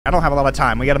I don't have a lot of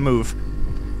time. We gotta move.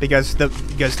 Because the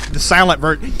silent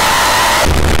version.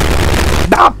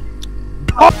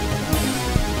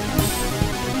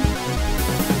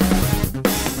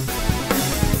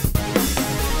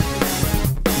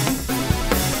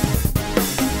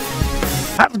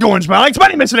 How's it going, Smiley? My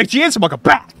name is TheNextGenius, and welcome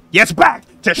back. Yes, back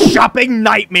to Shopping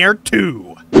Nightmare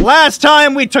 2. Last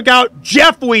time we took out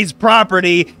Jeffwee's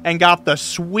property and got the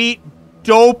sweet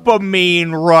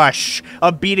dopamine rush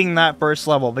of beating that first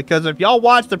level, because if y'all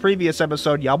watched the previous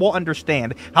episode, y'all won't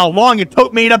understand how long it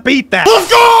took me to beat that. Let's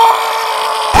go!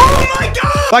 Oh my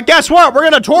god! But guess what? We're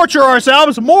gonna torture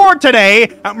ourselves more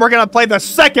today, and we're gonna play the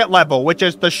second level, which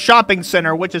is the shopping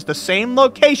center, which is the same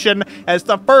location as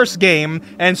the first game,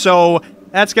 and so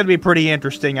that's going to be pretty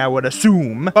interesting, I would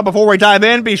assume. But before we dive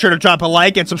in, be sure to drop a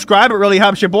like and subscribe. It really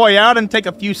helps your boy out. And take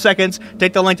a few seconds,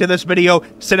 take the link to this video,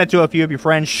 send it to a few of your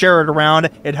friends, share it around.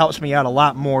 It helps me out a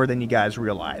lot more than you guys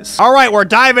realize. All right, we're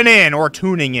diving in, or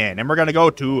tuning in, and we're going to go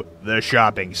to the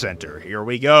shopping center. Here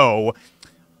we go.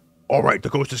 All right, the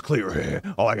coast is clear.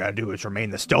 All I got to do is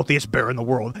remain the stealthiest bear in the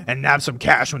world and nab some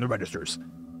cash from the registers.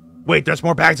 Wait, there's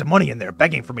more bags of money in there,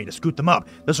 begging for me to scoot them up.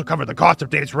 This will cover the cost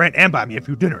of Dave's rent and buy me a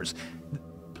few dinners.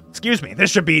 Excuse me,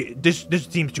 this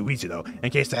seems too easy, though. In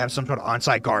case I have some sort of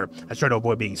on-site guard, I try to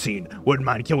avoid being seen. Wouldn't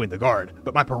mind killing the guard,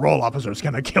 but my parole officer's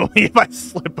gonna kill me if I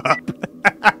slip up.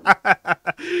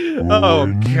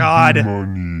 Oh, God.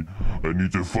 Money. I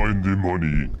need to find the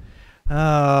money.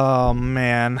 Oh,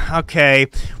 man. Okay.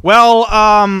 Well,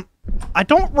 I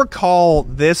don't recall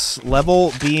this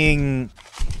level being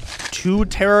too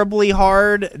terribly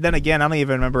hard. Then again, I don't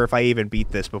even remember if I even beat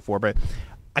this before, but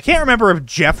I can't remember if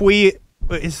Jeffwee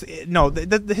is, no,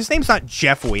 his name's not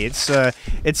Jeffwee.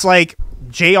 It's like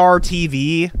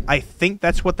JRTV. I think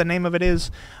that's what the name of it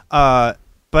is. But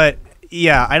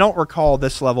yeah, I don't recall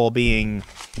this level being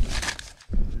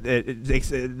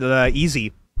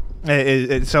easy.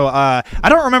 So I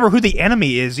don't remember who the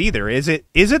enemy is either. Is it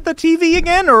the TV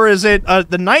again, or is it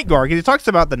the night guard? Because he talks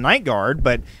about the night guard,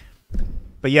 but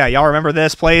yeah, y'all remember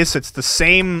this place? It's the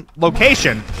same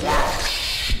location.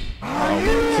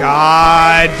 Oh,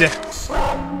 God.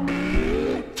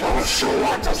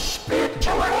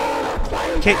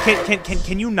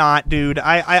 Can you not, dude?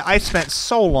 I spent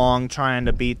so long trying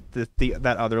to beat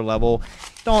that other level.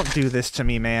 Don't do this to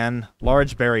me, man.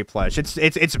 Large berry plush.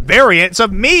 It's variants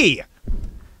of me.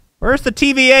 Where's the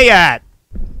TVA at?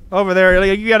 Over there.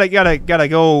 You gotta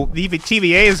go. The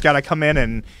TVA's gotta come in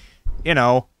and, you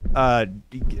know,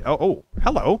 oh,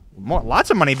 hello. Lots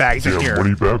of money bags in here.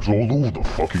 Money bags all over the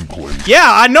fucking place. Yeah,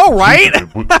 I know, right?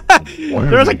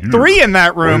 There's like 3 in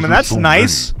that room, and that's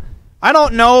nice. I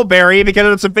don't know, Barry,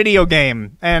 because it's a video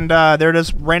game, and they're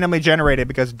just randomly generated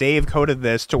because Dave coded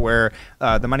this to where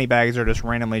the money bags are just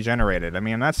randomly generated. I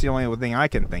mean, that's the only thing I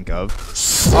can think of.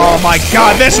 Oh my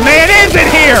God, this man is in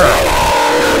here!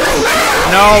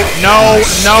 No, no,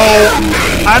 no.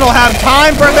 I don't have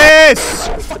time for this!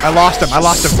 I lost him.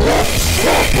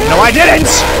 No, I didn't!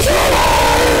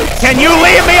 Can you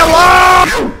leave me alone?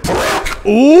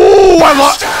 Ooh,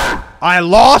 I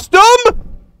lost him?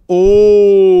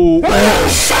 Oh,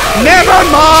 never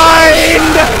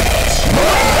mind!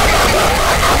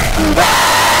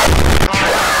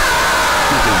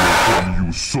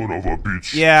 You son of a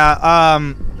bitch. Yeah,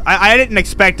 I didn't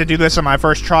expect to do this on my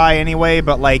first try anyway,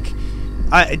 but like,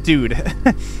 dude,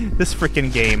 this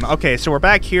freaking game. Okay, so we're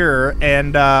back here,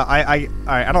 and I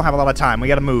don't have a lot of time. We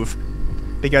gotta move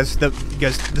because the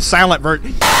silent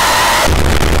version.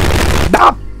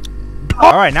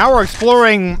 All right, now we're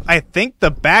exploring, I think, the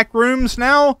back rooms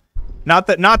now. Not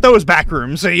those back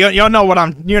rooms. You know what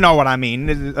I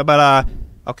mean. But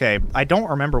okay, I don't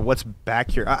remember what's back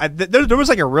here. There was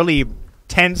like a really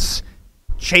tense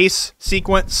chase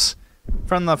sequence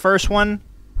from the first one.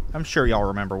 I'm sure y'all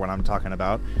remember what I'm talking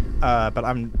about. But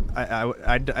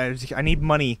I need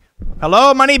money.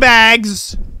 Hello, money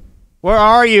bags. Where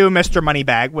are you, Mr.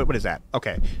 Moneybag? What is that?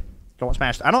 Okay. Don't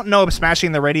smash. I don't know if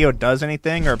smashing the radio does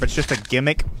anything or if it's just a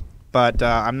gimmick, but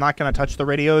I'm not going to touch the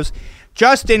radios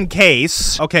just in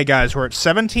case. Okay, guys, we're at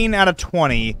 17 out of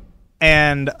 20,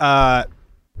 and I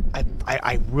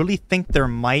really think there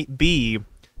might be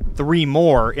 3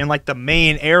 more in like the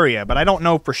main area, but I don't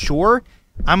know for sure.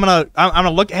 I'm gonna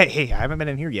look. Hey, I haven't been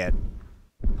in here yet.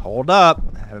 Hold up,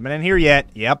 I haven't been in here yet.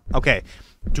 Yep. Okay.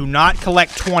 Do not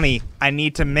collect 20. I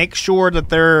need to make sure that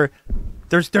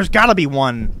There's gotta be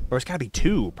 1, or there's gotta be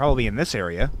 2, probably in this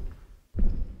area.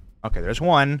 Okay, there's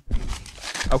 1.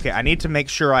 Okay, I need to make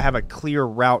sure I have a clear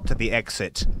route to the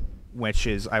exit, which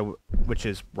is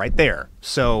right there.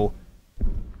 So,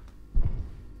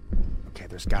 okay,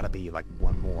 there's gotta be like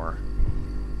 1 more.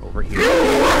 Over here.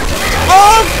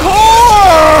 Of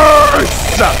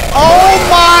course! Oh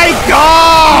my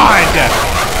god!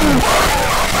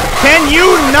 Can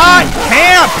you not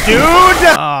camp,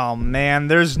 dude? Oh man,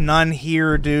 there's none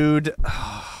here, dude.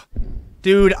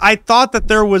 Dude, I thought that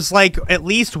there was like at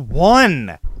least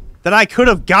one that I could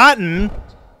have gotten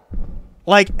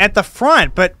like at the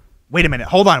front, but wait a minute,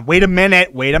 hold on, wait a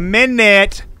minute.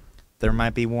 There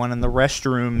might be one in the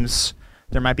restrooms.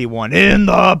 There might be one in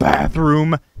the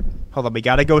bathroom. Hold on, we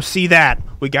gotta go see that.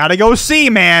 We gotta go see,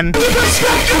 man. Oh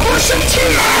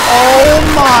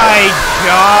my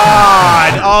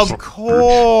god! Of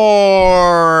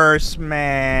course,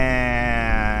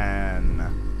 man.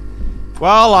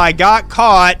 Well, I got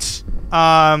caught.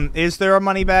 Is there a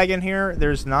money bag in here?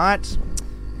 There's not.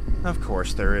 Of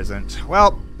course there isn't.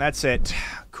 Well, that's it.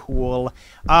 Cool.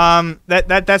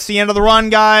 That's the end of the run,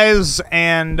 guys.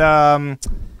 And I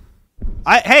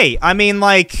mean,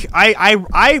 like,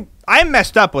 I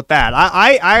messed up with that.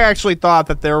 I actually thought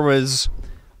that there was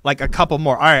like a couple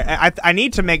more. All right, I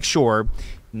need to make sure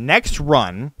next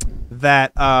run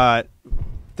that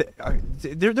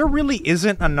there really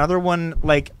isn't another one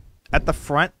like at the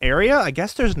front area. I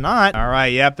guess there's not. All right,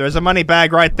 yep, there's a money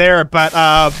bag right there. But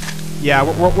yeah,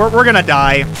 we're gonna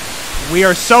die. We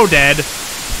are so dead.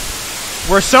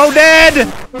 We're so dead.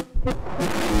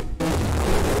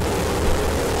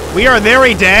 We are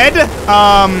very dead.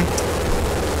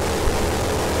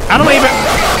 I don't even...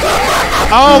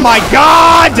 Oh my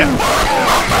god!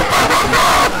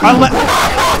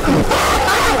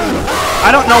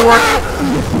 I don't know where...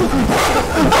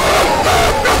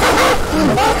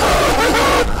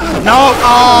 No!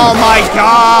 Oh my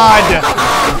god!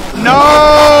 No!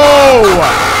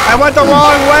 I went the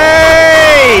wrong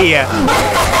way!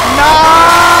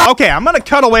 No! Okay, I'm gonna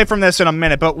cut away from this in a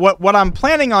minute, but what I'm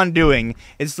planning on doing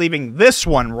is leaving this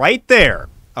one right there.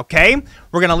 Okay?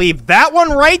 We're gonna leave that one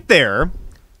right there.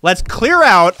 Let's clear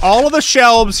out all of the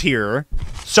shelves here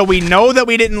so we know that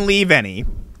we didn't leave any.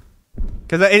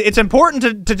 Because it's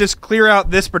important to just clear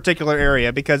out this particular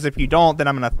area, because if you don't, then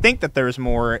I'm gonna think that there's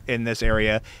more in this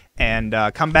area and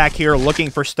come back here looking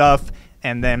for stuff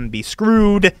and then be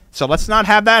screwed. So let's not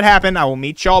have that happen. I will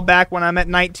meet y'all back when I'm at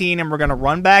 19 and we're gonna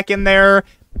run back in there,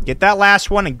 get that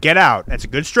last one, and get out. That's a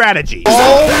good strategy.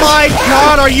 Oh my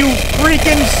god, are you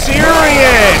freaking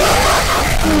serious?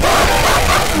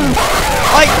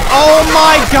 Like, oh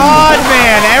my god,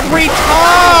 man, every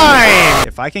time!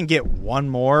 If I can get one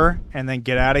more and then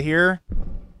get out of here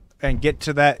and get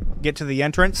to the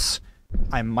entrance,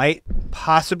 I might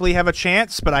possibly have a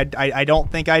chance, but I don't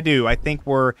think I do. I think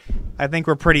we're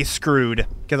pretty screwed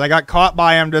because I got caught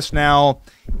by him just now.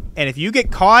 And if you get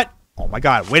caught, oh my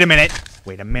god, wait a minute.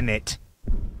 Wait a minute.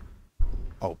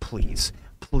 Oh, please.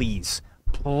 Please.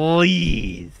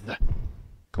 Please.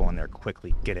 Go in there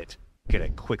quickly. Get it. Get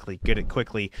it quickly. Get it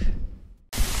quickly.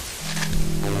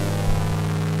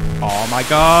 Oh my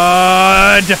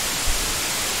god!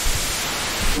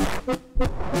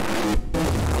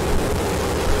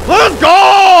 Let's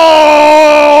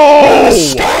go!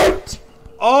 Escaped!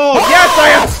 Oh, yes,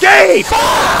 I escaped!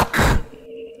 Fuck!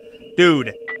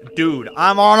 Dude,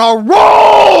 I'm on a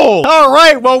roll! All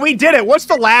right, well, we did it. What's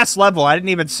the last level? I didn't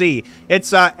even see.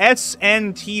 It's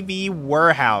SNTV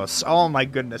Warehouse. Oh, my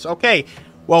goodness. Okay,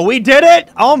 well, we did it.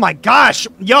 Oh, my gosh.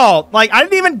 Y'all, like, I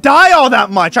didn't even die all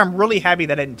that much. I'm really happy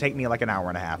that it didn't take me like an hour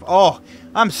and a half. Oh,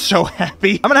 I'm so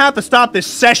happy. I'm gonna have to stop this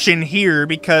session here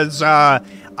because,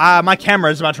 my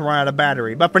camera is about to run out of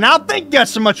battery. But for now, thank you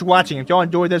guys so much for watching. If y'all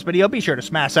enjoyed this video, be sure to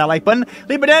smash that like button,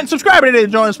 leave a dent, subscribe to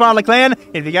join the Smiley Clan.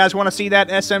 If you guys want to see that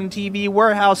SMTV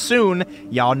warehouse soon,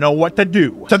 y'all know what to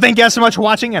do. So thank you guys so much for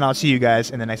watching, and I'll see you guys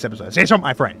in the next episode. Stay strong,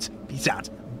 my friends. Peace out.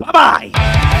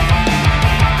 Bye-bye.